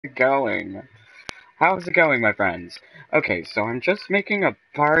it going? How's it going, my friends? Okay, so I'm just making a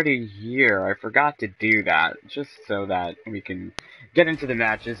party here. I forgot to do that, just so that we can get into the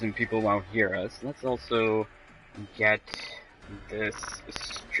matches and people won't hear us. Let's also get this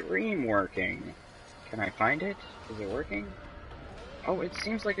stream working. Can I find it? Is it working? Oh, it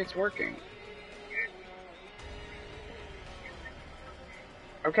seems like it's working.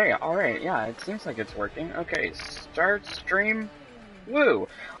 Okay, alright, yeah, it seems like it's working. Okay, start stream. Woo!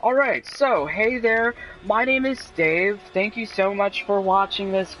 Alright, so, hey there, my name is Dave. Thank you so much for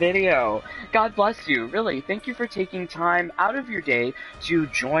watching this video. God bless you, really. Thank you for taking time out of your day to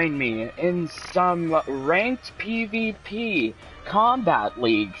join me in some ranked PvP Combat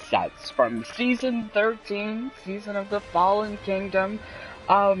League sets from Season 13, Season of the Fallen Kingdom.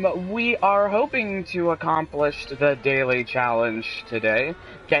 We are hoping to accomplish the daily challenge today,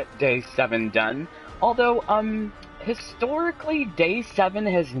 get day 7 done. Although, historically, day 7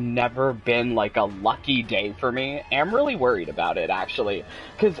 has never been like a lucky day for me. I'm really worried about it, actually.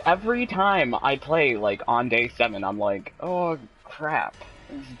 Because every time I play, like, on day 7, I'm like, oh, crap.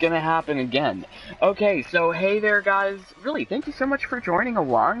 It's gonna happen again. Okay, so hey there, guys. Really, thank you so much for joining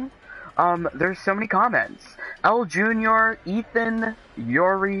along. There's so many comments. L Junior, Ethan,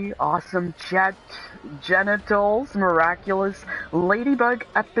 Yuri, Awesome Chet, Genitals, Miraculous, Ladybug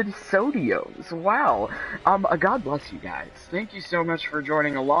Episodios. Wow. God bless you guys. Thank you so much for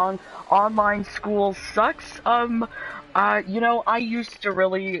joining along. Online school sucks. I used to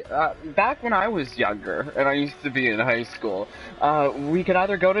really, back when I was younger, and I used to be in high school, we could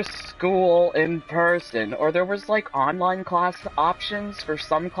either go to school in person, or there was, like, online class options for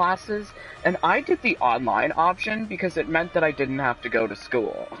some classes, and I did the online option because it meant that I didn't have to go to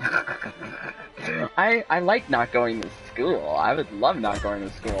school. I like not going to school. I would love not going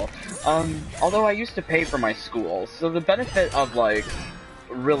to school. Although I used to pay for my school, so the benefit of, like,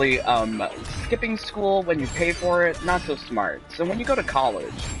 really, skipping school when you pay for it, not so smart. So when you go to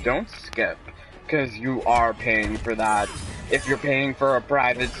college, don't skip, because you are paying for that. If you're paying for a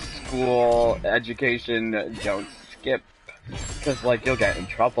private school education, don't skip, because, like, you'll get in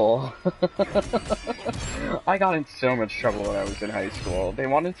trouble. I got in so much trouble when I was in high school. They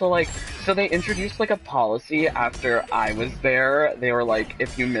wanted to, like, so they introduced, like, a policy after I was there. They were like,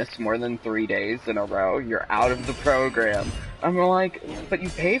 if you miss more than 3 days in a row, you're out of the program. I'm like, but you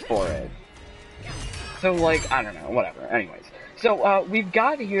pay for it. So, like, I don't know, whatever. Anyways. So, we've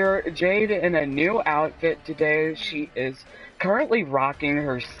got here Jade in a new outfit today. She is currently rocking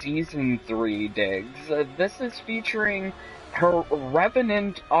her Season 3 digs. This is featuring her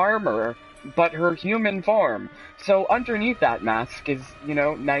Revenant armor, but her human form. So underneath that mask is,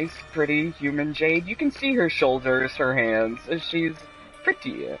 nice, pretty human Jade. You can see her shoulders, her hands. She's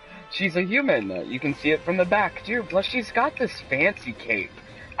pretty. She's a human. You can see it from the back, too. Plus, she's got this fancy cape.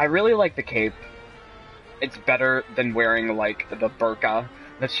 I really like the cape. It's better than wearing, like, the burqa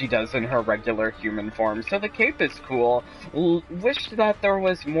that she does in her regular human form. So the cape is cool. Wish that there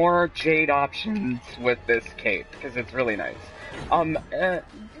was more Jade options with this cape, because it's really nice.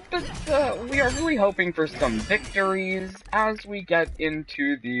 We are really hoping for some victories as we get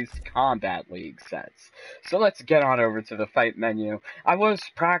into these Combat League sets. So let's get on over to the fight menu. I was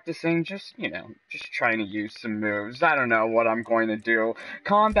practicing, just trying to use some moves. I don't know what I'm going to do.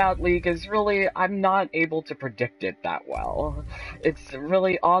 Combat League is really, I'm not able to predict it that well. It's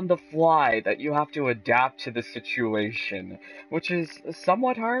really on the fly that you have to adapt to the situation, which is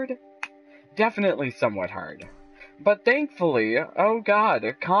somewhat hard. Definitely somewhat hard. But thankfully, oh god,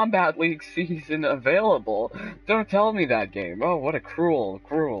 a Combat League season available. Don't tell me that game. Oh, what a cruel,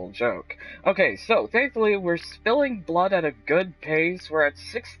 cruel joke. Okay, so thankfully we're spilling blood at a good pace. We're at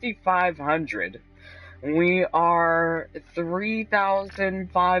 6,500. We are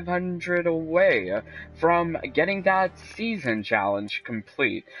 3,500 away from getting that season challenge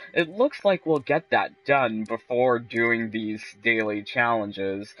complete. It looks like we'll get that done before doing these daily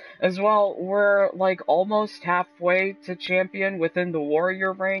challenges. As well, we're like almost halfway to champion within the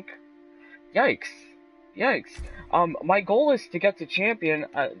warrior rank. Yikes. Yikes. My goal is to get to champion.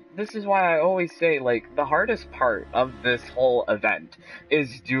 This is why I always say, like, the hardest part of this whole event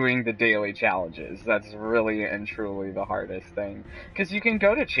is doing the daily challenges. That's really and truly the hardest thing. Because you can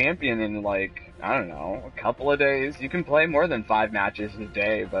go to champion in, like, I don't know, a couple of days. You can play more than 5 matches a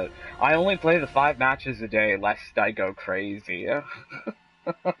day, but I only play the 5 matches a day lest I go crazy. I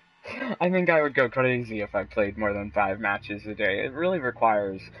think I would go crazy if I played more than 5 matches a day. It really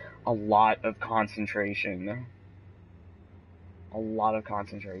requires a lot of concentration. A lot of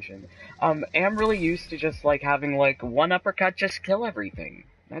concentration. Am really used to just, like, having, like, one uppercut just kill everything.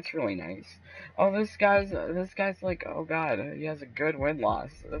 That's really nice. Oh, this guy's like, oh god, he has a good win-loss.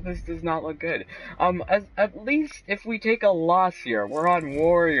 This does not look good. At least if we take a loss here, we're on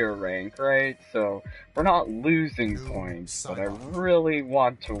warrior rank, right? So we're not losing points, but I really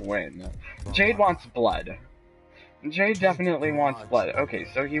want to win. Jade wants blood. Jade definitely wants blood. Okay,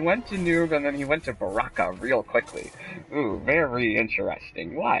 so he went to Noob and then he went to Baraka real quickly. Ooh, very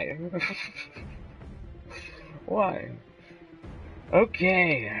interesting. Why? Why?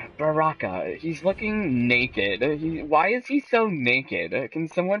 Okay, Baraka. He's looking naked. Why is he so naked? Can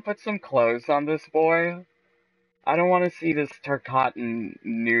someone put some clothes on this boy? I don't want to see this Tarkatan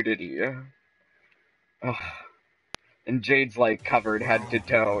nudity. Ugh. And Jade's like covered head to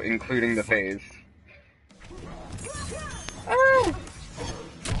toe, including the face. Ah!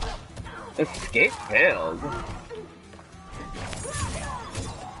 Escape failed.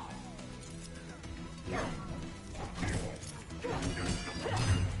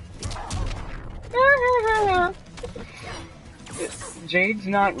 Jade's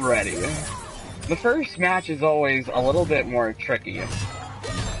not ready. The first match is always a little bit more tricky.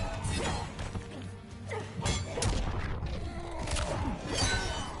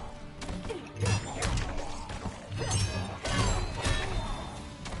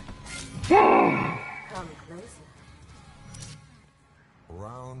 Come closer.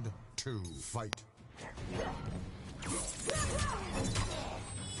 Round 2, fight.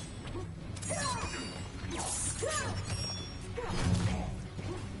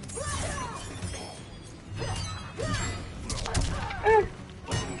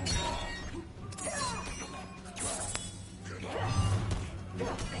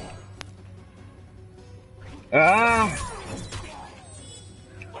 Ah!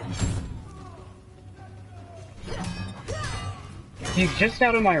 He's just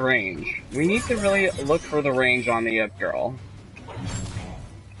out of my range. We need to really look for the range on the Ip girl.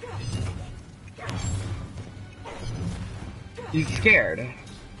 He's scared.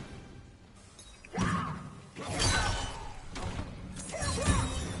 Ah!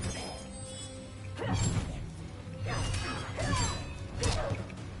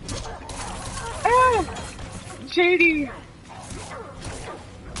 Jade!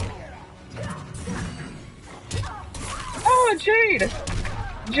 Oh, Jade!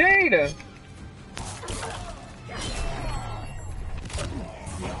 Jade!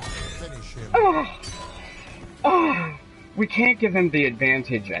 Oh! Oh! We can't give him the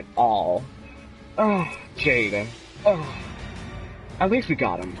advantage at all. Oh, Jade. Oh. At least we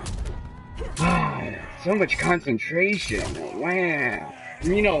got him. Ah, so much concentration. Wow.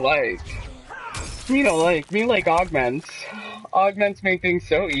 Me like augments. Augments make things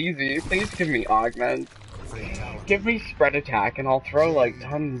so easy. Please give me augments. Give me spread attack and I'll throw like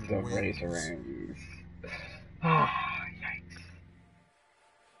tons of razor rings. Ah, yikes.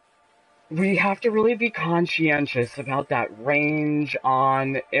 We have to really be conscientious about that range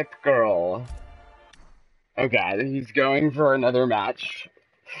on Ip Girl. Oh god, he's going for another match.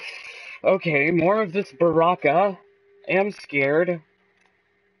 Okay, more of this Baraka. I'm scared.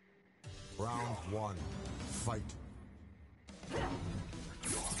 Round 1, fight.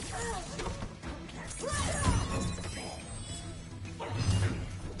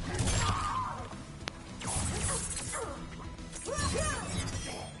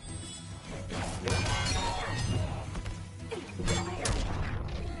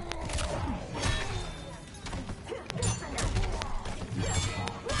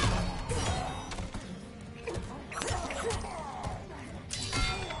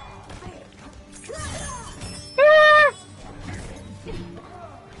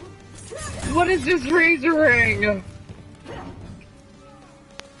 What is this razor ring?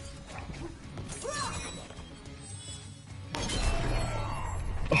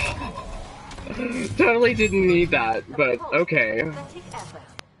 Totally didn't need that, but okay.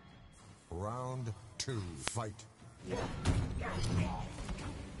 Round 2, fight.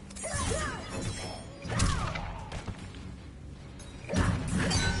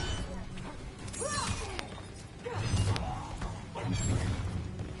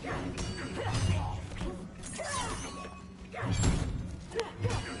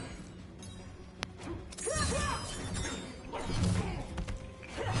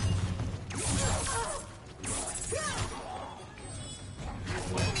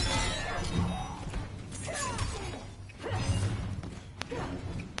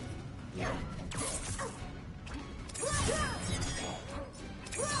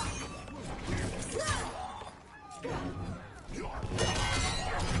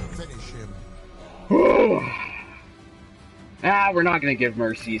 Ah, we're not gonna give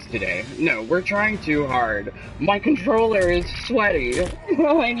mercies today. No, we're trying too hard. My controller is sweaty.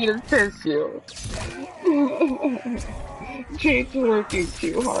 I need to piss you. Jade's working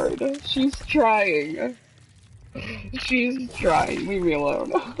too hard. She's trying. She's trying. Leave me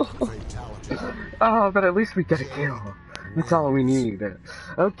alone. Fatality. Oh, but at least we get a kill. That's all we need.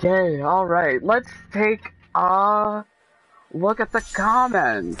 Okay, alright. Let's take look at the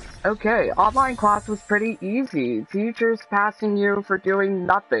comments. Okay, online class was pretty easy. Teachers passing you for doing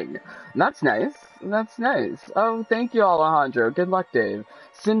nothing. That's nice. That's nice. Oh, thank you, Alejandro. Good luck, Dave.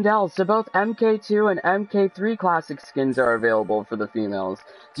 Sindel, so both MK2 and MK3 classic skins are available for the females.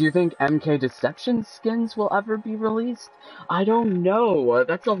 Do you think MK Deception skins will ever be released? I don't know.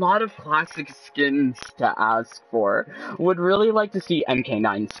 That's a lot of classic skins to ask for. Would really like to see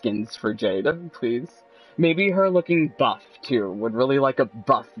MK9 skins for Jade, please. Maybe her looking buff, too. Would really like a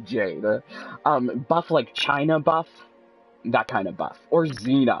buff Jade. Buff like China buff? That kind of buff. Or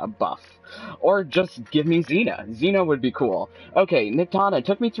Xena buff. Or just give me Xena. Xena would be cool. Okay, Niktana,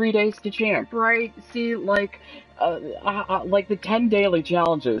 took me 3 days to champ, right? See, like the 10 daily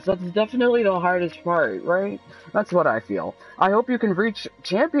challenges. That's definitely the hardest part, right? That's what I feel. I hope you can reach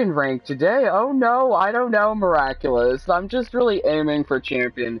champion rank today. Oh no, I don't know, Miraculous. I'm just really aiming for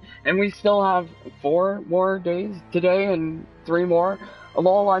champion. And we still have 4 more days today and 3 more.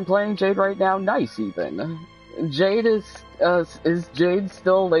 Lol, I'm playing Jade right now. Nice, Ethan. Jade is Jade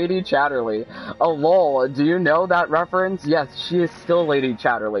still Lady Chatterley? Oh lol, do you know that reference? Yes, she is still Lady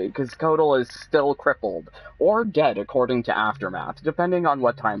Chatterley, because Kotal is still crippled. Or dead, according to Aftermath, depending on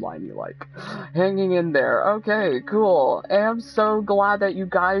what timeline you like. Hanging in there. Okay, cool. I'm so glad that you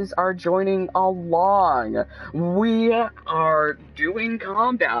guys are joining along. We are doing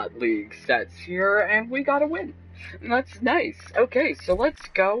Combat League sets here, and we gotta win. That's nice. Okay, so let's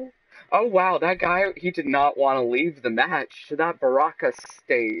go. Oh wow, that guy, he did not want to leave the match. That Baraka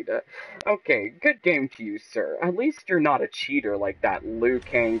stayed. Okay, good game to you, sir. At least you're not a cheater like that Liu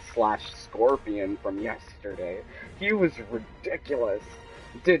Kang / Scorpion from yesterday. He was ridiculous.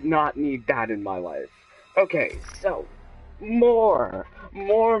 Did not need that in my life. Okay, so, more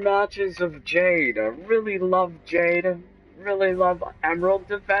matches of Jade. Really love Jade. Really love Emerald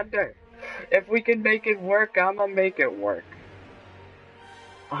Defender. If we can make it work, I'ma make it work.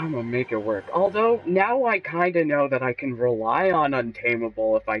 Although, now I kinda know that I can rely on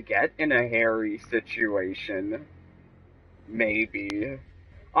Untamable if I get in a hairy situation. Maybe.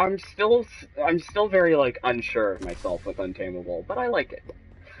 I'm still very, like, unsure of myself with Untamable, but I like it.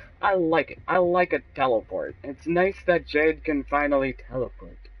 I like a teleport. It's nice that Jade can finally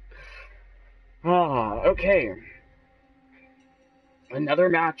teleport. Ah, okay. Another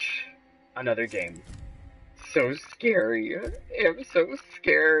match, another game. So scary. I'm so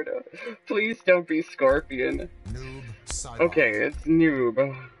scared. Please don't be Scorpion. Noob. Okay, it's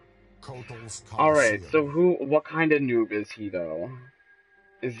Noob. Alright, so what kind of noob is he though?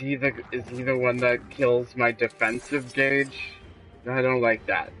 Is he the one that kills my defensive gauge? I don't like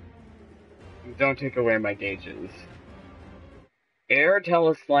that. Don't take away my gauges. Air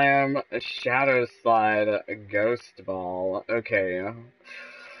Teleslam, Shadow Slide, Ghost Ball. Okay.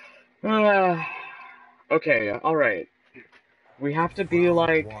 Okay, alright. We have to be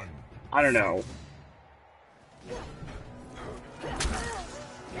like, I don't know.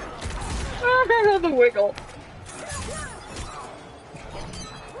 The wiggle.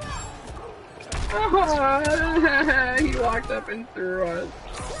 He walked up and threw us.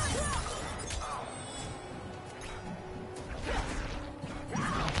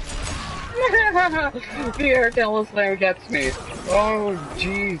 The air teleslam gets me. Oh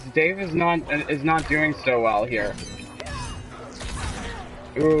jeez, Dave is not doing so well here.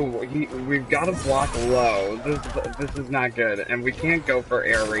 Ooh, we've got to block low. This is not good, and we can't go for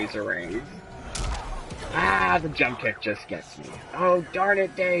air razor rings. Ah, the jump kick just gets me. Oh darn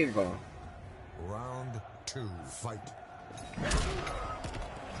it, Dave. Round 2, fight.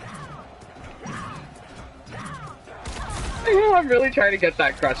 I'm really trying to get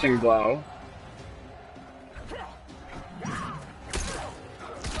that crushing blow.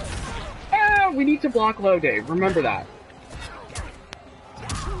 Ah, we need to block low, Dave. Remember that.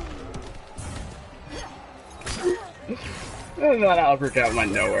 That uppercut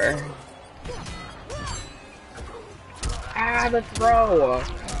went nowhere. Ah, the throw!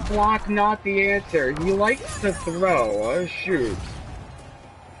 Block not the answer. He likes to throw. Oh, shoot.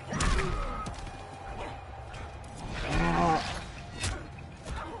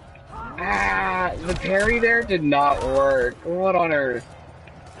 The parry there did not work. What on earth?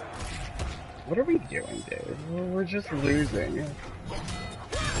 What are we doing, Dave? We're just losing.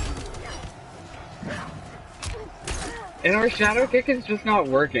 And our shadow kick is just not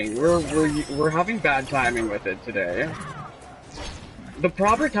working. We're having bad timing with it today. The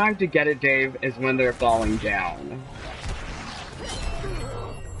proper time to get it, Dave, is when they're falling down.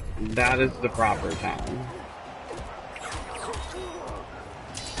 That is the proper time.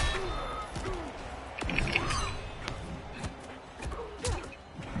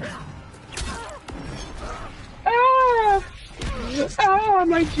 Ah! Ah,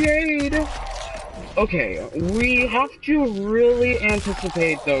 my Jade! Okay, we have to really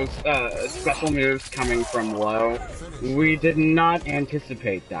anticipate those special moves coming from low. We did not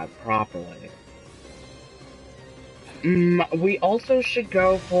anticipate that properly. We also should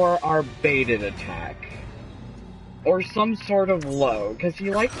go for our baited attack. Or some sort of low, because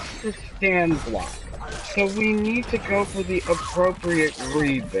he likes to stand block. So we need to go for the appropriate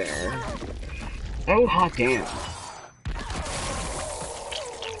read there. Oh, hot damn.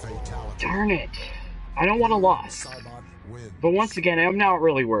 Darn it. I don't want a loss. But once again, I'm not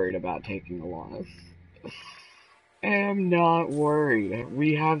really worried about taking a loss. I am not worried.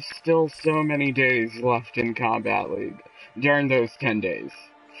 We have still so many days left in Combat League during those 10 days.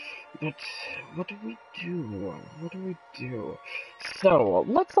 But what do we do? What do we do? So,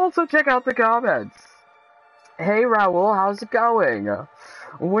 let's also check out the comments. Hey Raul, how's it going?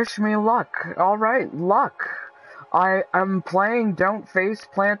 Wish me luck. Alright, luck. I am playing Don't Face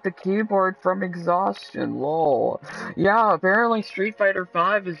Plant the Keyboard from Exhaustion, lol. Yeah, apparently Street Fighter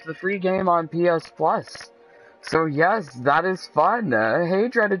V is the free game on PS Plus. So yes, that is fun. Hey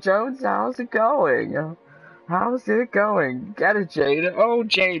Dreaded Jones, how's it going? How's it going? Get it, Jade. Oh,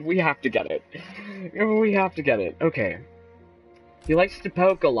 Jade, we have to get it. We have to get it. Okay. He likes to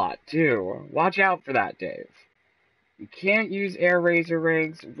poke a lot, too. Watch out for that, Dave. You can't use air razor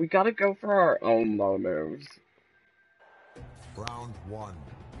rings. We gotta go for our own low moves. Round 1.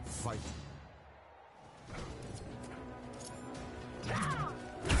 Fight.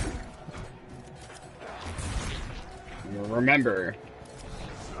 Remember.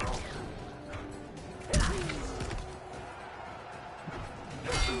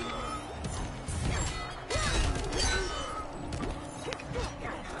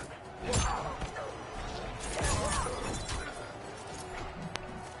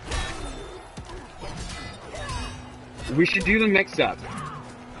 We should do the mix-up.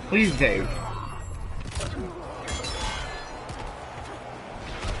 Please, Dave.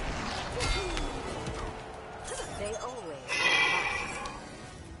 They always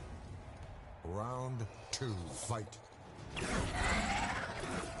Round 2. Fight.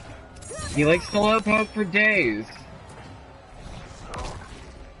 He likes to low poke for days.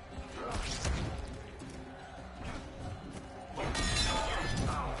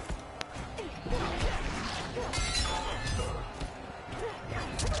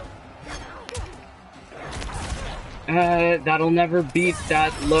 That'll never beat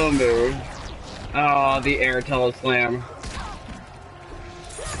that low move. Oh, the air teleslam.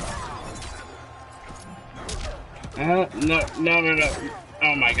 No.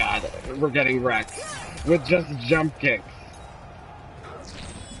 Oh my god, we're getting wrecked. With just jump kicks.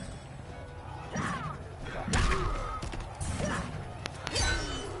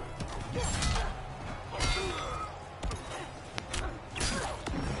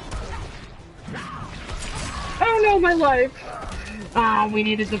 Oh no, my life! Ah, we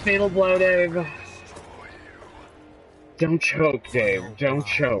needed the fatal blow, Dave. Don't choke, Dave. Don't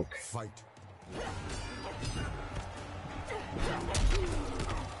choke. Fight.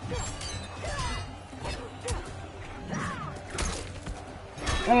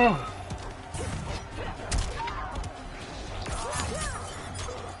 Oh.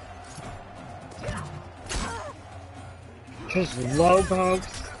 Just low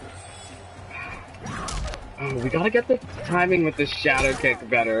pokes. Oh, we gotta get the timing with the shadow kick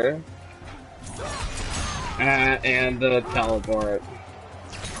better. And the teleport.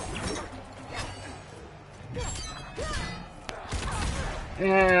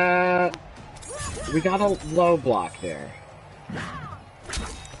 We got a low block there.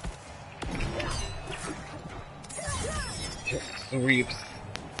 Just sweeps.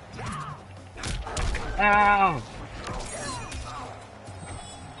 Ow!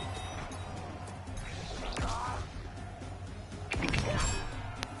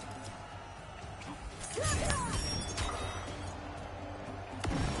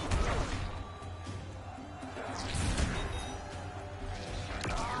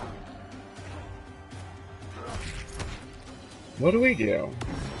 What do we do?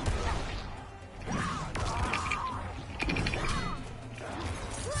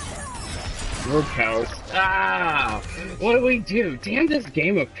 We're toast. Ah! What do we do? Damn this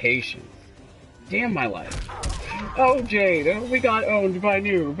game of patience. Damn my life. Oh, Jade, we got owned by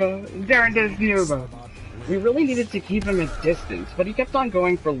Noob. Darn this Noob. We really needed to keep him at distance, but he kept on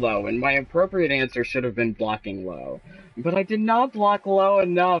going for low, and my appropriate answer should have been blocking low. But I did not block low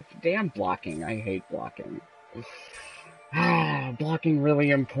enough. Damn blocking. I hate blocking. Blocking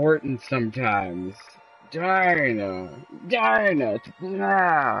really important sometimes. Darn it.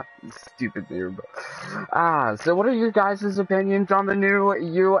 Stupid noob. So what are your guys' opinions on the new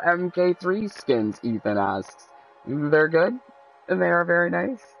UMK3 skins, Ethan asks. They're good? They are very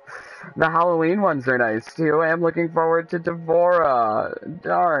nice. The Halloween ones are nice too. I'm looking forward to Devora.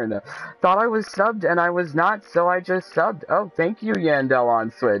 Darn. Thought I was subbed and I was not, so I just subbed. Oh, thank you, Yandel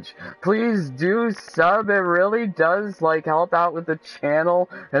on Switch. Please do sub. It really does, help out with the channel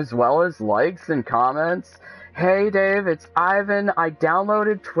as well as likes and comments. Hey Dave, it's Ivan. I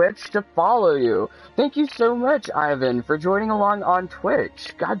downloaded Twitch to follow you. Thank you so much, Ivan, for joining along on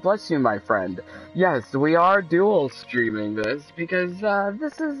Twitch. God bless you, my friend. Yes, we are dual streaming this because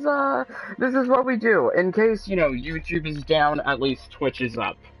this is what we do. In case, YouTube is down, at least Twitch is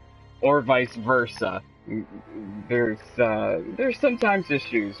up. Or vice versa. There's sometimes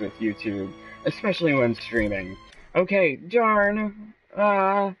issues with YouTube, especially when streaming. Okay, darn.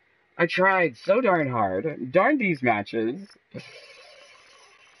 I tried so darn hard. Darn these matches.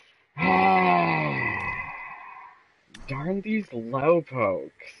 Darn these low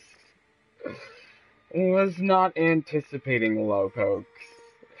pokes. Was not anticipating low pokes.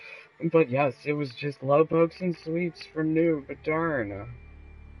 But yes, it was just low pokes and sweeps from Noob, but darn.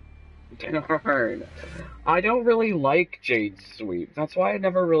 Darn. I don't really like Jade's sweep. That's why it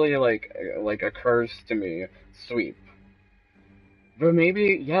never really, occurs to me. Sweep. But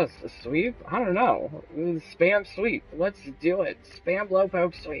maybe, yes, a sweep? I don't know. Spam sweep. Let's do it. Spam low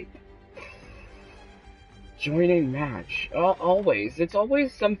poke sweep. Joining match. Always. It's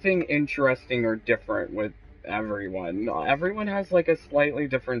always something interesting or different with everyone. Everyone has, a slightly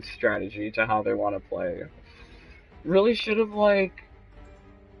different strategy to how they want to play. Really should have,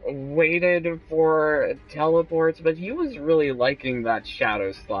 waited for teleports, but he was really liking that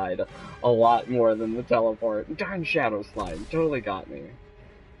shadow slide a lot more than the teleport. Darn shadow slide, totally got me.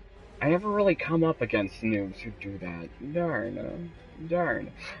 I never really come up against noobs who do that. Darn.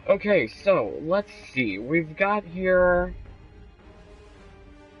 Okay, so, let's see. We've got here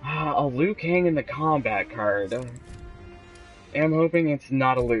a Liu Kang in the Kombat card. I'm hoping it's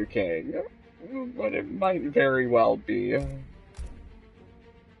not a Liu Kang, but it might very well be.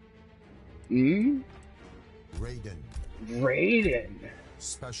 Raiden.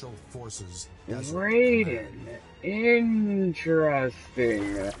 Special Forces. Raiden.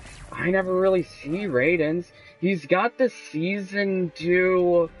 Interesting. I never really see Raidens. He's got the Season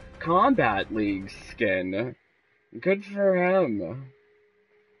 2 Combat League skin. Good for him.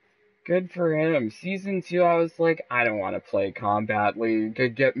 Season 2, I was like, I don't want to play Combat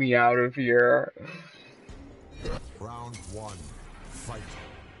League. Get me out of here. Round 1. Fight.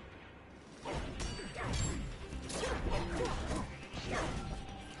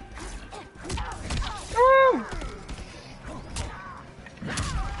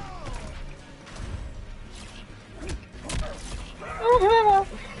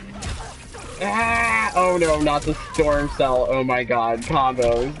 Oh no, not the Storm Cell. Oh my god,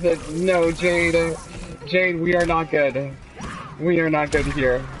 combos. No, Jade. Jade, we are not good. We are not good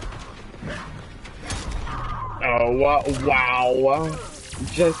here. Oh, wow.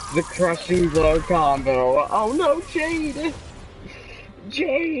 Just the crushing blow combo. Oh no, Jade!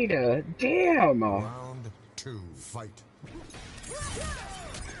 Jade! Damn! Round 2, fight.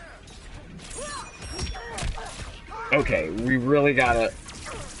 Okay, we really gotta...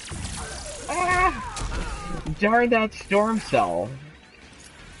 Darn that Storm Cell.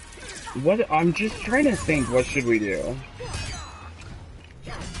 What? I'm just trying to think, what should we do?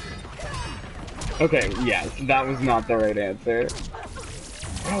 Okay, yes, that was not the right answer.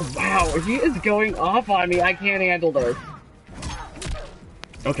 Oh wow, he is going off on me, I can't handle this.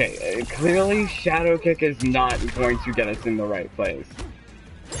 Okay, clearly Shadow Kick is not going to get us in the right place.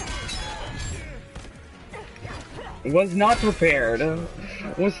 Was not prepared.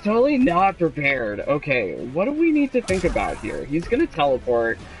 Was totally not prepared. Okay, what do we need to think about here? He's gonna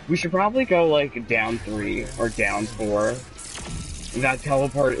teleport. We should probably go, down 3 or down 4. That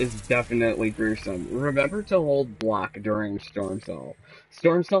teleport is definitely gruesome. Remember to hold block during Storm Cell.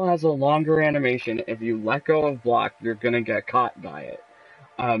 Storm Cell has a longer animation. If you let go of block, you're gonna get caught by it.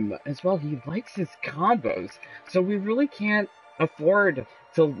 As well, he likes his combos, so we really can't afford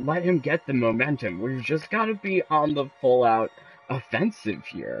to let him get the momentum. We've just gotta be on the full-out offensive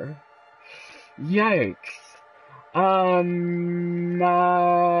here. Yikes.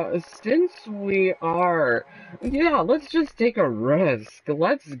 since we are... Yeah, let's just take a risk.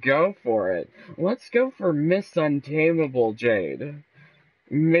 Let's go for it. Let's go for Miss Untamable Jade.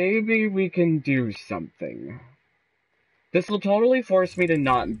 Maybe we can do something. This will totally force me to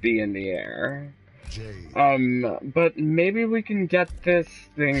not be in the air. Jade. But maybe we can get this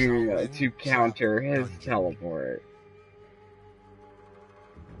thing to counter his teleport.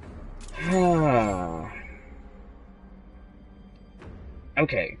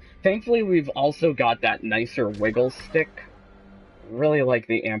 Okay, thankfully we've also got that nicer wiggle stick. Really like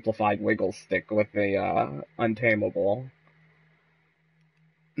the amplified wiggle stick with the, Untamable.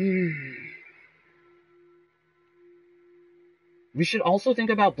 We should also think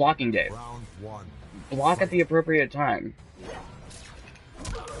about blocking Dave. Round 1. Block at the appropriate time.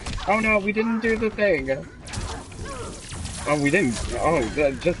 Oh no, we didn't do the thing. Oh, we didn't. Oh,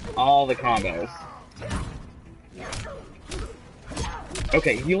 just all the combos.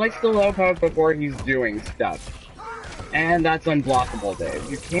 Okay, he likes the low poke before he's doing stuff. And that's unblockable,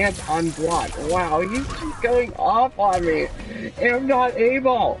 Dave. You can't unblock. Wow, he's just going off on me. And I'm not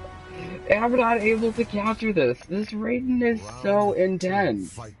able. And I'm not able to counter this. This Revenant is so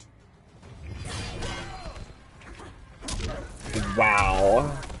intense.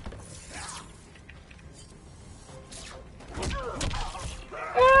 Wow.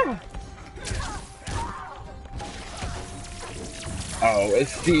 Ah! Oh,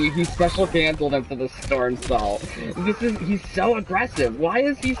 see, he special canceled into the Storm Cell. He's so aggressive. Why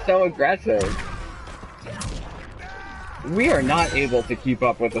is he so aggressive? We are not able to keep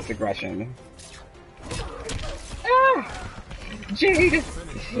up with this aggression. Ah! Jade!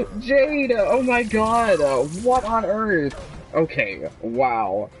 Jade! Oh my god! What on earth? Okay,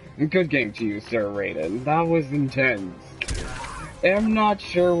 wow. Good game to you, Sir Raiden. That was intense. I'm not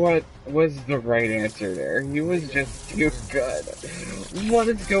sure what was the right answer there. He was just too good. What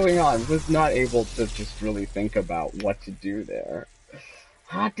is going on? Was not able to just really think about what to do there.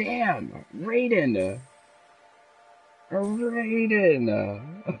 Hot damn! Raiden! Raiden!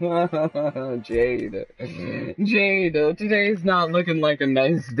 Jade. Jade, today's not looking like a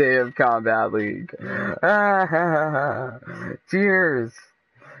nice day of Kombat League. Tears.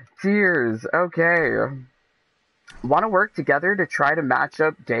 Tears. Okay. Want to work together to try to match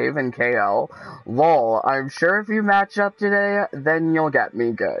up Dave and KL? Lol, I'm sure if you match up today, then you'll get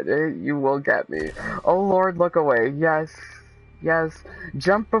me good. You will get me. Oh lord, look away. Yes. Yes.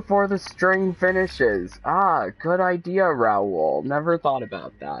 Jump before the string finishes. Ah, good idea, Raoul. Never thought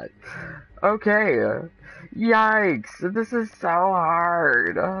about that. Okay. Yikes. This is so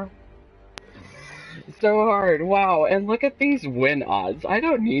hard. So hard. Wow. And look at these win odds. I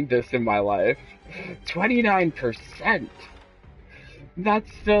don't need this in my life. 29%. That's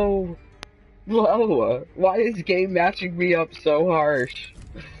so low. Why is game matching me up so harsh?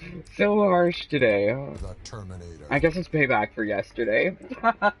 So harsh today. The Terminator. I guess it's payback for yesterday.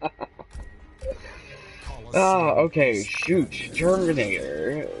 Oh, okay. Shoot.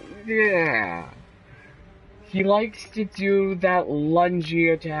 Terminator. Yeah. He likes to do that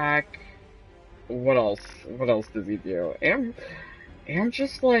lungy attack. What else? What else does he do? I'm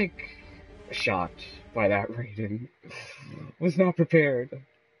just like shocked by that rating. Was not prepared.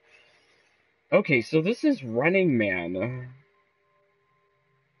 Okay, so this is Running Man.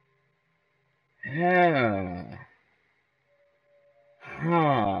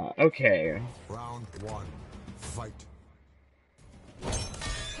 Okay. Round 1. Fight.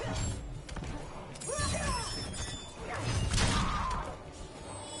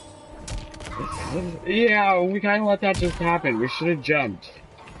 Yeah, we kind of let that just happen. We should have jumped.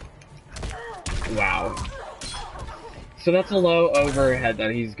 Wow. So that's a low overhead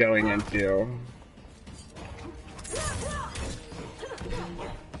that he's going into.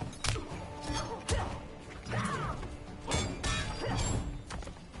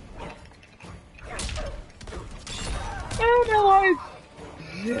 Oh, my life!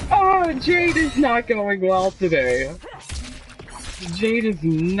 Oh, Jade is not going well today. Jade is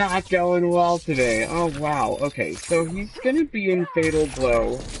not going well today. Oh, wow. Okay, so he's gonna be in Fatal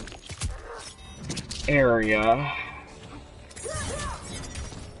Blow area.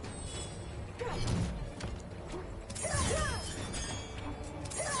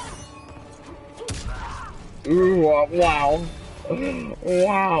 Ooh, wow.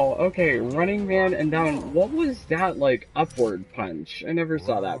 Wow, okay, Running Man and down. What was that, like, upward punch? I never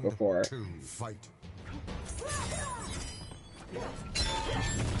saw that before. Round 2. Fight.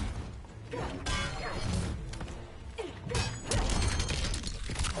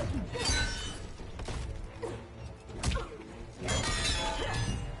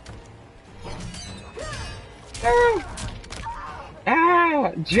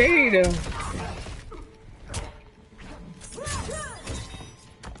 Jade!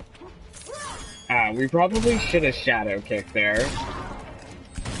 We probably should have shadow kicked there.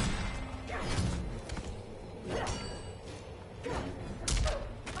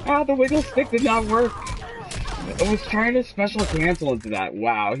 The wiggle stick did not work. I was trying to special cancel into that.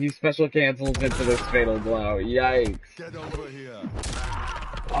 Wow, he special cancels into this fatal blow. Yikes. Get over here.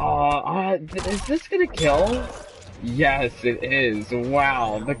 Is this gonna kill? Yes, it is.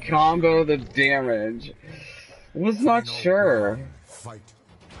 Wow, the combo, the damage. Was not sure. Fight.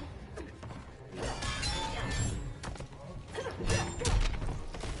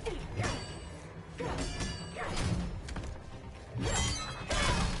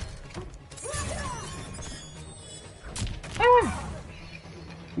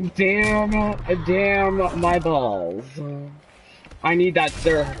 Damn my balls. I need that,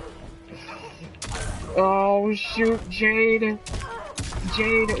 sir. Oh, shoot, Jade.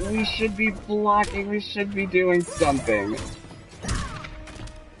 Jade, we should be blocking, we should be doing something.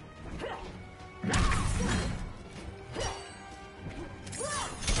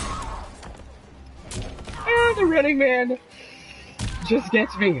 The Running Man just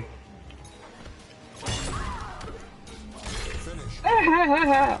gets me.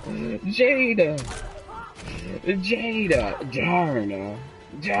 Jade!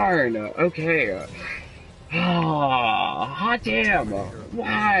 Darn, okay. Hot damn,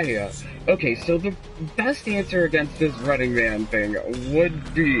 why? Okay, so the best answer against this Running Man thing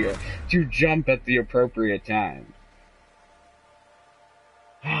would be to jump at the appropriate time.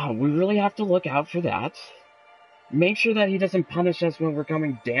 We really have to look out for that. Make sure that he doesn't punish us when we're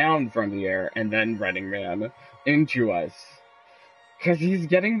coming down from the air and then Running Man into us. Because he's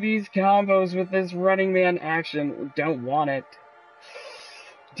getting these combos with this Running Man action. Don't want it.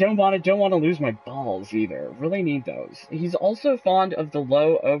 Don't want to lose my balls either. Really need those. He's also fond of the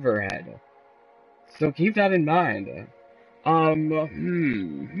low overhead. So keep that in mind. Oh,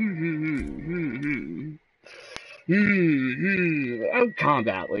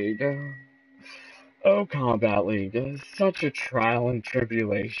 Kombat League. Oh, Kombat League. Such a trial and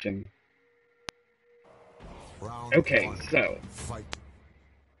tribulation. Okay, so. Fight.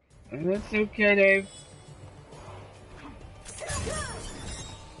 That's okay, Dave.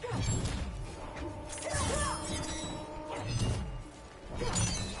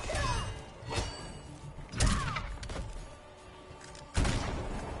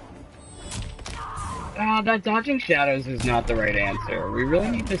 That dodging shadows is not the right answer. We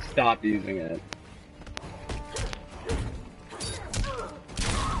really need to stop using it.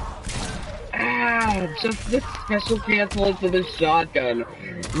 Just this special cancel into the shotgun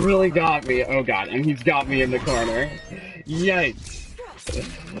really got me. Oh god, and he's got me in the corner. Yikes.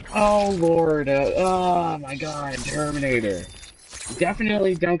 Oh lord. Oh my god, Terminator.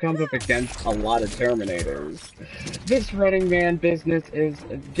 Definitely don't come up against a lot of Terminators. This Running Man business is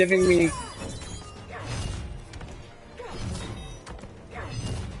giving me...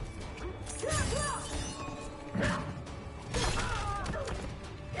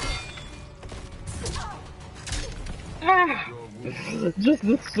 Just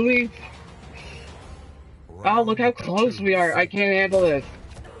the sweep. Oh, look how close we are. I can't handle this.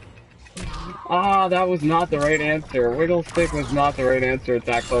 That was not the right answer. Wiggle stick was not the right answer at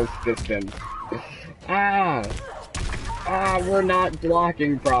that close distance. We're not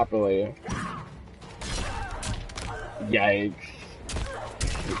blocking properly. Yikes.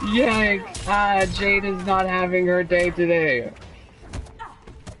 Yikes. Jade is not having her day today.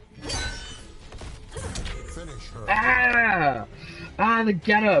 The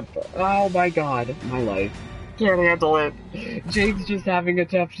getup. Oh my god, my life. Can't handle it. Jade's just having a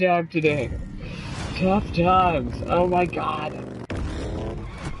tough time today. Tough times. Oh my god.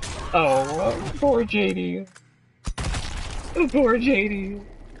 Oh, poor JD. Poor JD.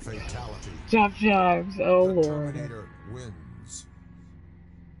 Fatality. Tough times. Oh lord. Terminator wins.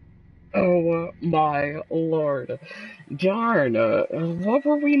 Oh my lord. Darn, what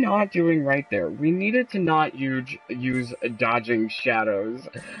were we not doing right there? We needed to not use dodging shadows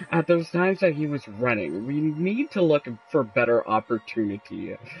at those times that he was running. We need to look for better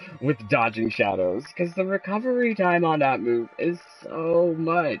opportunity with dodging shadows, because the recovery time on that move is so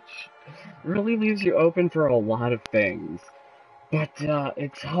much. Really leaves you open for a lot of things. But,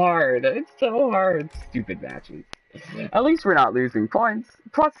 it's hard. It's so hard. Stupid matches. At least we're not losing points.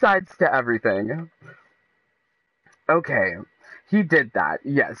 Plus sides to everything. Okay, he did that.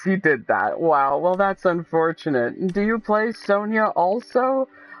 Yes, he did that. Wow, well that's unfortunate. Do you play Sonya also?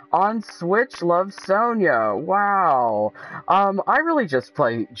 On Switch, love Sonya. Wow. I really just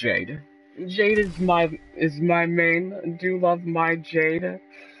play Jade. Jade is my main. I do love my Jade.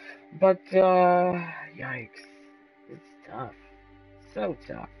 But yikes. It's tough. So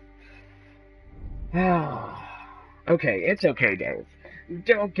tough. Okay, it's okay, Dave.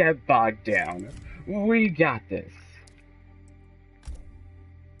 Don't get bogged down. We got this.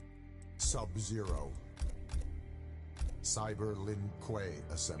 Sub-Zero. Cyber Lin Kuei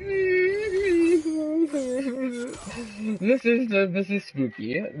assembly. This is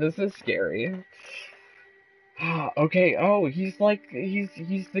spooky. This is scary. Okay, oh, he's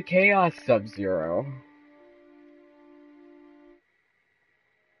the Chaos Sub-Zero.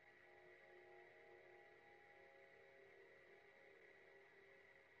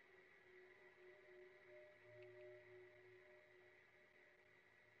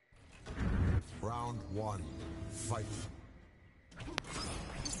 Round one. Fight.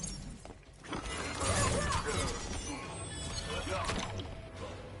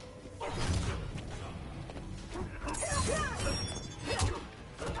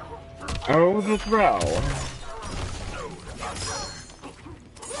 Oh, the throw.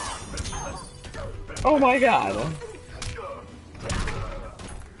 Oh my god.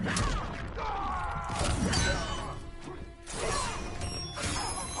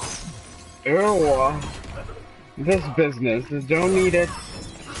 Ew. This business. Don't need it.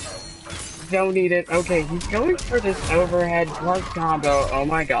 Don't need it. Okay, he's going for this overhead plus combo. Oh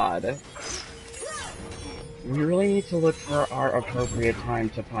my god. We really need to look for our appropriate time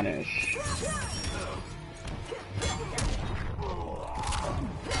to punish.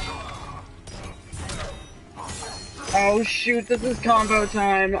 Oh shoot, this is combo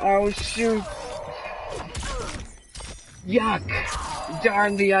time. Oh shoot. Yuck.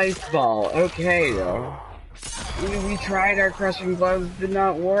 Darn the ice ball. Okay. We tried our crushing blows, did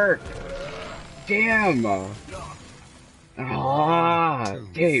not work. Damn. Ah,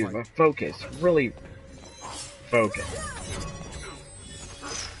 Dave, focus. Really focus.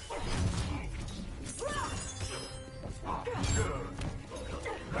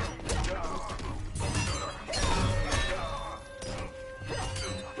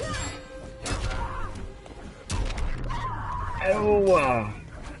 Oh.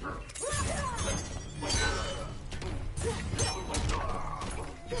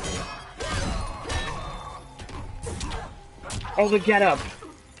 Oh, the get up.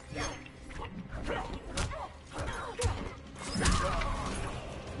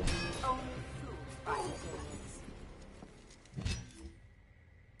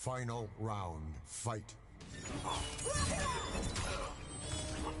 Final round. Fight.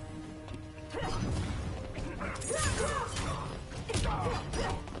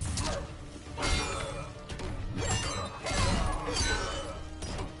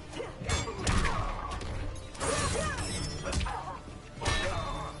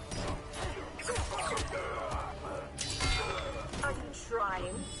 Are you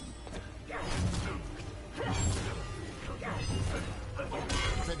trying?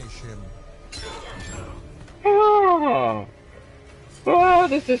 Finish him. Oh. Oh,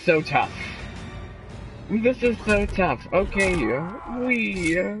 this is so tough. This is so tough. Okay,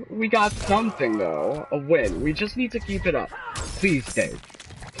 we got something though. A win. We just need to keep it up. Please stay.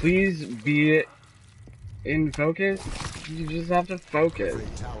 Please be in focus. You just have to focus.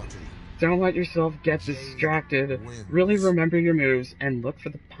 Fatality. Don't let yourself get distracted. Really remember your moves and look for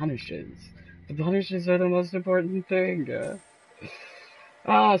the punishes. The punishes are the most important thing.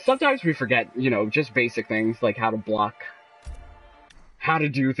 Sometimes we forget, just basic things like how to block, how to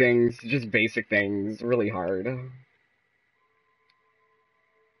do things, just basic things, really hard.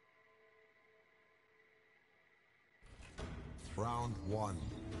 Round one.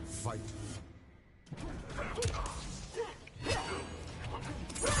 Fight.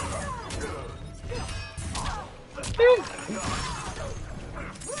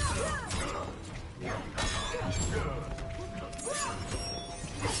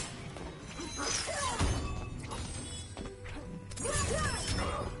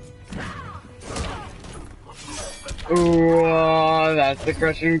 Ooh, that's the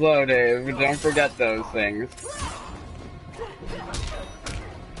crushing blow, Dave. Don't forget those things.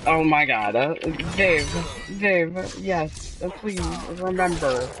 Oh my god. Dave, yes, please,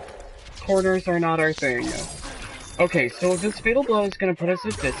 remember. Corners are not our thing. Okay, so this fatal blow is gonna put us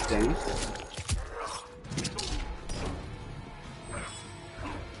at distance.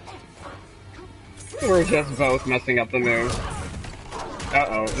 We're just both messing up the move.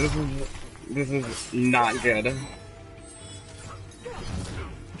 Uh-oh, this is not good.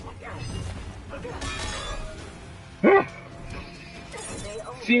 They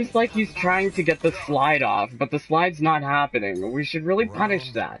only Seems like he's trying to get the slide off, but the slide's not happening. We should really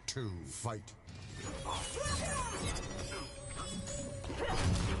punish that. 2, fight.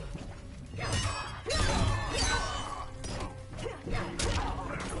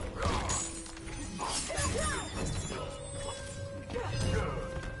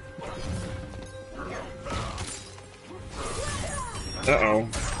 Uh-oh.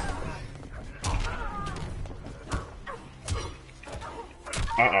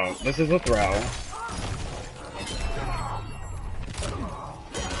 Uh-oh, this is a throw.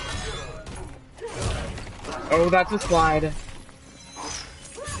 Oh, that's a slide.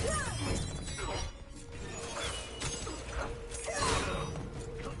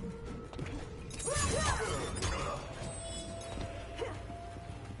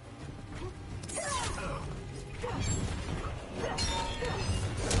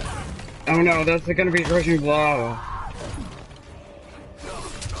 Oh no, that's gonna be a crushing blow.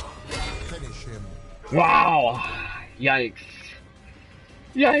 Finish him. Wow! Yikes.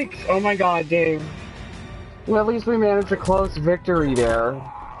 Yikes! Oh my god, Dave. Well, at least we managed a close victory there.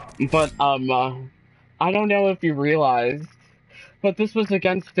 But, I don't know if you realized, but this was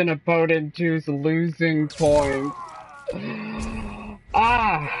against an opponent who's losing points.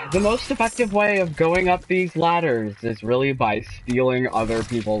 The most effective way of going up these ladders is really by stealing other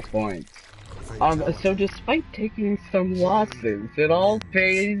people's points. So despite taking some losses, it all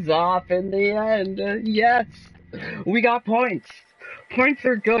pays off in the end. Yes, we got points. Points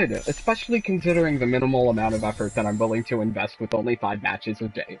are good, especially considering the minimal amount of effort that I'm willing to invest with only 5 matches a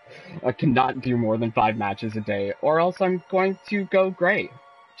day. I cannot do more than 5 matches a day, or else I'm going to go gray.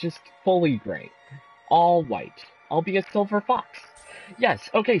 Just fully gray. All white. I'll be a silver fox. Yes,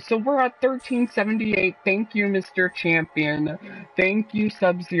 okay, so we're at 1378. Thank you, Mr. Champion. Thank you,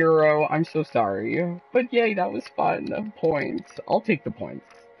 Sub-Zero. I'm so sorry. But yay, that was fun. Points. I'll take the points.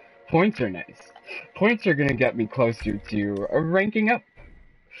 Points are nice. Points are gonna get me closer to ranking up.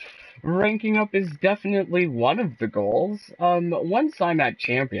 Ranking up is definitely one of the goals. Once I'm at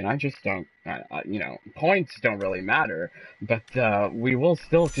champion, I just don't, points don't really matter. But, we will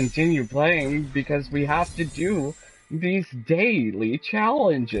still continue playing because we have to do these daily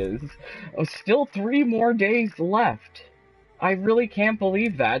challenges. Still 3 more days left. I really can't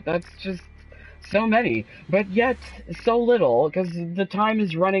believe that. That's just so many, but yet so little, because the time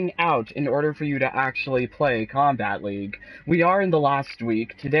is running out in order for you to actually play Kombat League. We are in the last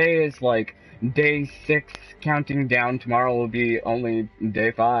week. Today is like day 6, counting down. Tomorrow will be only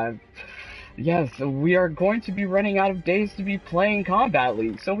day 5. Yes, we are going to be running out of days to be playing Kombat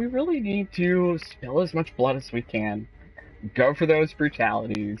League, so we really need to spill as much blood as we can. Go for those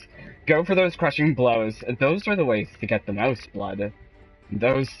brutalities. Go for those crushing blows. Those are the ways to get the most blood.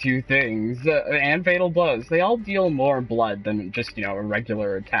 Those 2 things, and fatal blows, they all deal more blood than just, a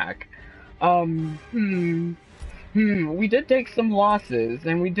regular attack. We did take some losses,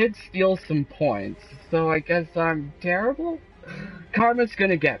 and we did steal some points, so I guess I'm terrible? Karma's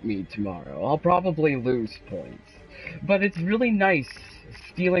gonna get me tomorrow. I'll probably lose points. But it's really nice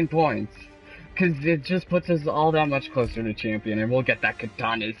stealing points, because it just puts us all that much closer to champion, and we'll get that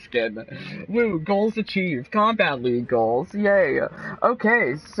katana skin. Woo, goals achieved. Kombat League goals. Yay.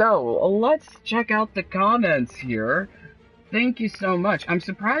 Okay, so let's check out the comments here. Thank you so much. I'm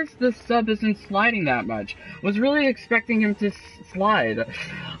surprised this sub isn't sliding that much. Was really expecting him to slide.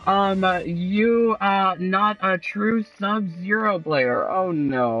 You, not a true Sub-Zero player. Oh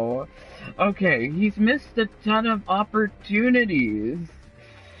no. Okay, he's missed a ton of opportunities.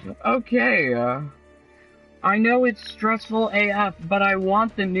 Okay, I know it's stressful AF, but I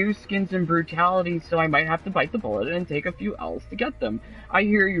want the new skins and brutality, so I might have to bite the bullet and take a few L's to get them. I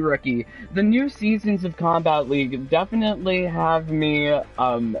hear you, rookie. The new seasons of Kombat League definitely have me,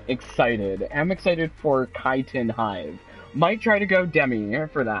 excited. I'm excited for Chitin Hive. Might try to go Demi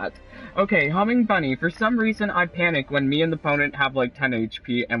for that. Okay, Humming Bunny. For some reason, I panic when me and the opponent have like 10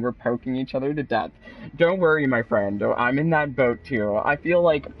 HP and we're poking each other to death. Don't worry, my friend. I'm in that boat too. I feel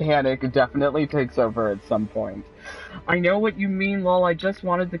like panic definitely takes over at some point. I know what you mean, lol. I just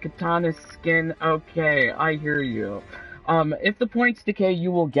wanted the katana skin. Okay, I hear you. If the points decay,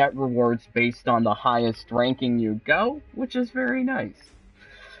 you will get rewards based on the highest ranking you go, which is very nice.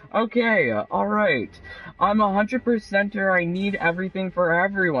 Okay, alright. I'm 100%er, I need everything for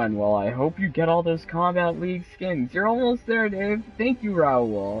everyone. Well, I hope you get all those Kombat League skins. You're almost there, Dave. Thank you,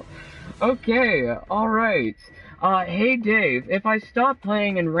 Raul. Okay, alright. Hey Dave, if I stop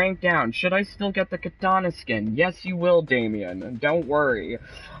playing and rank down, should I still get the katana skin? Yes, you will, Damien. Don't worry.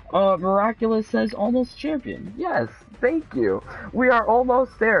 Miraculous says almost champion. Yes, thank you. We are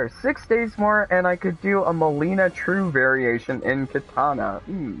almost there. 6 days more and I could do a Melina True variation in Katana.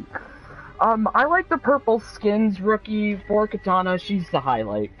 I like the purple skins rookie for Katana. She's the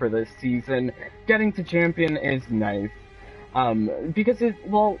highlight for this season. Getting to champion is nice. Because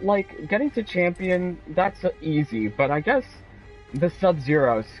getting to champion, that's easy, but I guess the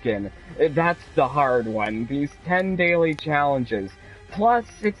Sub-Zero skin, that's the hard one. These 10 daily challenges. Plus,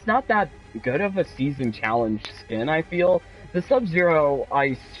 it's not that good of a season challenge skin, I feel. The Sub-Zero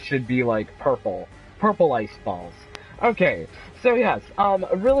ice should be like purple. Purple ice balls. Okay, so yes,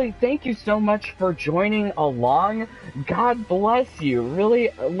 really, thank you so much for joining along. God bless you.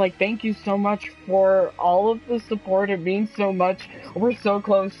 Really, thank you so much for all of the support. It means so much. We're so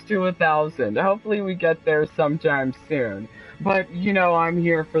close to 1,000. Hopefully we get there sometime soon. But, you know, I'm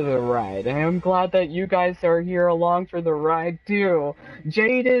here for the ride. And I'm glad that you guys are here along for the ride, too.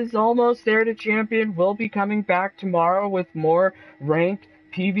 Jade is almost there to champion. We'll be coming back tomorrow with more ranked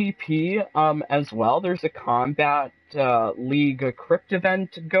PvP, as well. There's a Kombat League Crypt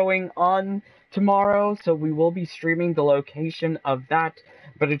event going on tomorrow, so we will be streaming the location of that,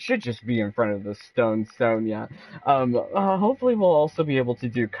 but it should just be in front of the Stone Sonya. Hopefully we'll also be able to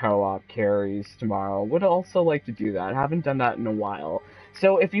do co-op carries tomorrow. Would also like to do that. Haven't done that in a while.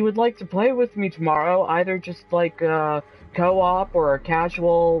 So if you would like to play with me tomorrow, either just co-op or a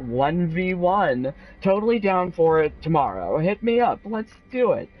casual 1v1, totally down for it tomorrow. Hit me up. Let's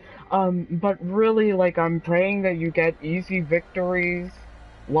do it. But really, I'm praying that you get easy victories.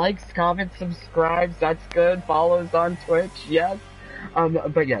 Likes, comments, subscribes, that's good. Follows on Twitch, yes.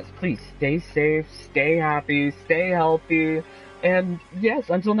 But yes, please stay safe, stay happy, stay healthy. And yes,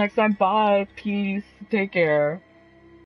 until next time, bye, peace, take care.